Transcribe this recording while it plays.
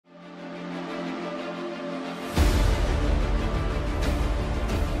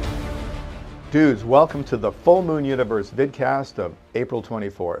Dudes, welcome to the Full Moon Universe vidcast of April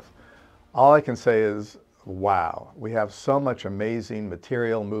 24th. All I can say is, wow, we have so much amazing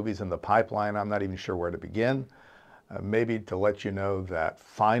material, movies in the pipeline, I'm not even sure where to begin. Maybe to let you know that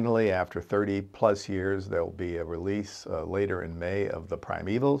finally, after 30 plus years, there will be a release later in May of the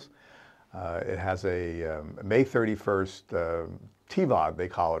Primevals. It has a May 31st TVOD, they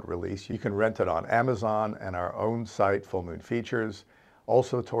call it, release. You can rent it on Amazon and our own site, Full Moon Features.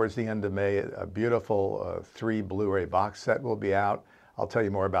 Also, towards the end of May, a beautiful 3 Blu-ray box set will be out. I'll tell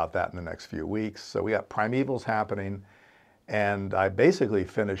you more about that in the next few weeks. So we got Primevals happening, and I basically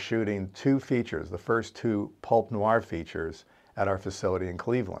finished shooting 2 features, the first 2 Pulp Noir features at our facility in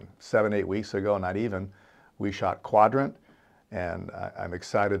Cleveland. 7-8 weeks ago, not even, we shot Quadrant, and I'm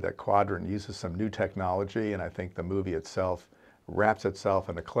excited that Quadrant uses some new technology, and I think the movie itself wraps itself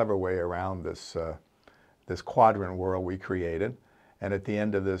in a clever way around this Quadrant world we created. And at the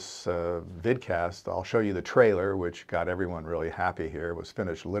end of this vidcast, I'll show you the trailer, which got everyone really happy here. It was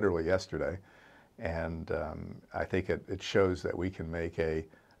finished literally yesterday. And I think it shows that we can make a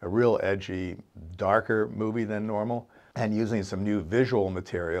real edgy, darker movie than normal, and using some new visual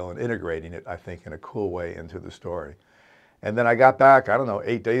material and integrating it, I think, in a cool way into the story. And then I got back, I don't know,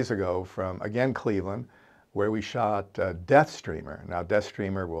 8 days ago from, again, Cleveland, where we shot Deathstreamer. Now,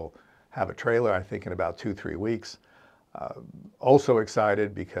 Deathstreamer will have a trailer, I think, in about 2-3 weeks. Also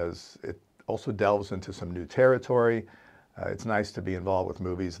excited because it also delves into some new territory. It's nice to be involved with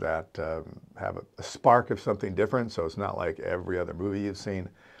movies that have a spark of something different, so it's not like every other movie you've seen.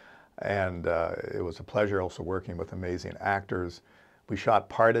 And it was a pleasure also working with amazing actors. We shot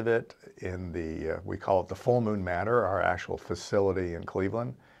part of it in we call it the Full Moon Manor, our actual facility in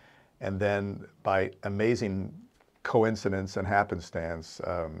Cleveland. And then by amazing coincidence and happenstance,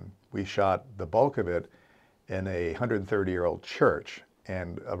 we shot the bulk of it in a 130-year-old church.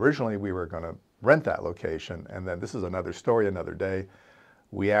 And originally we were going to rent that location, and then this is another story, another day.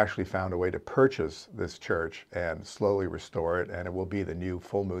 We actually found a way to purchase this church and slowly restore it, and it will be the new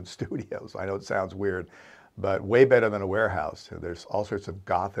Full Moon Studios. I know it sounds weird, but way better than a warehouse. There's all sorts of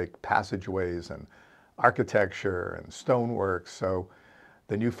Gothic passageways and architecture and stonework. So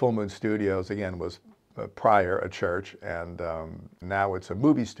the new Full Moon Studios, again, was prior a church, and now it's a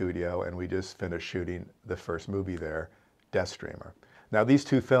movie studio, and we just finished shooting the first movie there, Deathstreamer. Now, these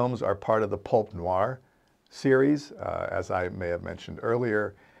 2 films are part of the Pulp Noir series, as I may have mentioned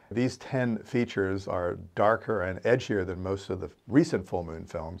earlier. These 10 features are darker and edgier than most of the recent Full Moon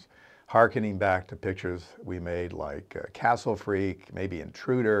films, hearkening back to pictures we made like Castle Freak, maybe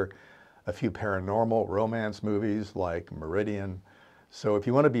Intruder, a few paranormal romance movies like Meridian. So if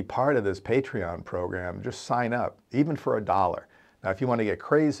you want to be part of this Patreon program, just sign up, even for $1. Now, if you want to get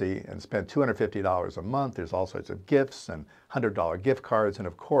crazy and spend $250 a month, there's all sorts of gifts and $100 gift cards, and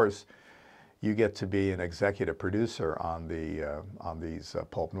of course, you get to be an executive producer on these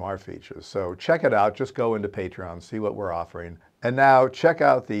Pulp Noir features. So check it out. Just go into Patreon, see what we're offering. And now check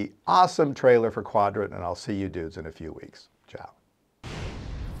out the awesome trailer for Quadrant, and I'll see you dudes in a few weeks. Ciao.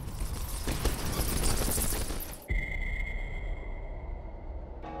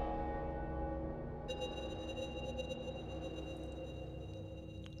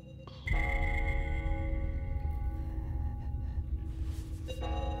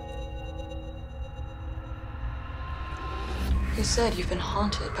 You said you've been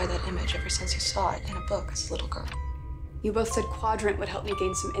haunted by that image ever since you saw it in a book as a little girl. You both said Quadrant would help me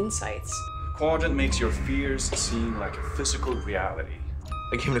gain some insights. Quadrant makes your fears seem like a physical reality.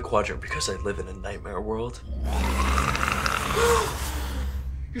 I came to Quadrant because I live in a nightmare world.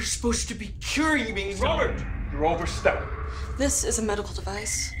 You're supposed to be curing me, Robert! You're overstepping. This is a medical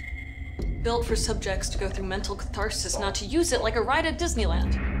device built for subjects to go through mental catharsis, not to use it like a ride at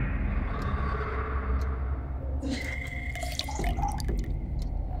Disneyland.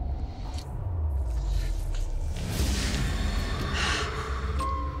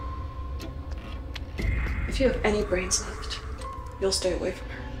 If you have any brains left, you'll stay away from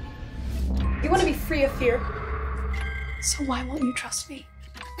her. You want to be free of fear? So why won't you trust me?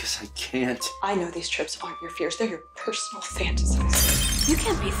 Because I can't. I know these trips aren't your fears, they're your personal fantasies. You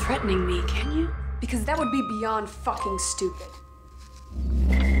can't be threatening me, can you? Because that would be beyond fucking stupid.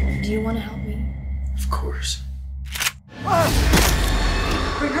 Do you want to help me? Of course.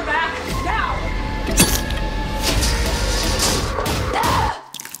 Bring her back, now!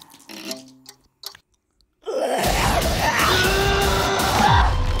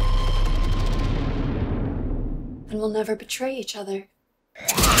 And we'll never betray each other.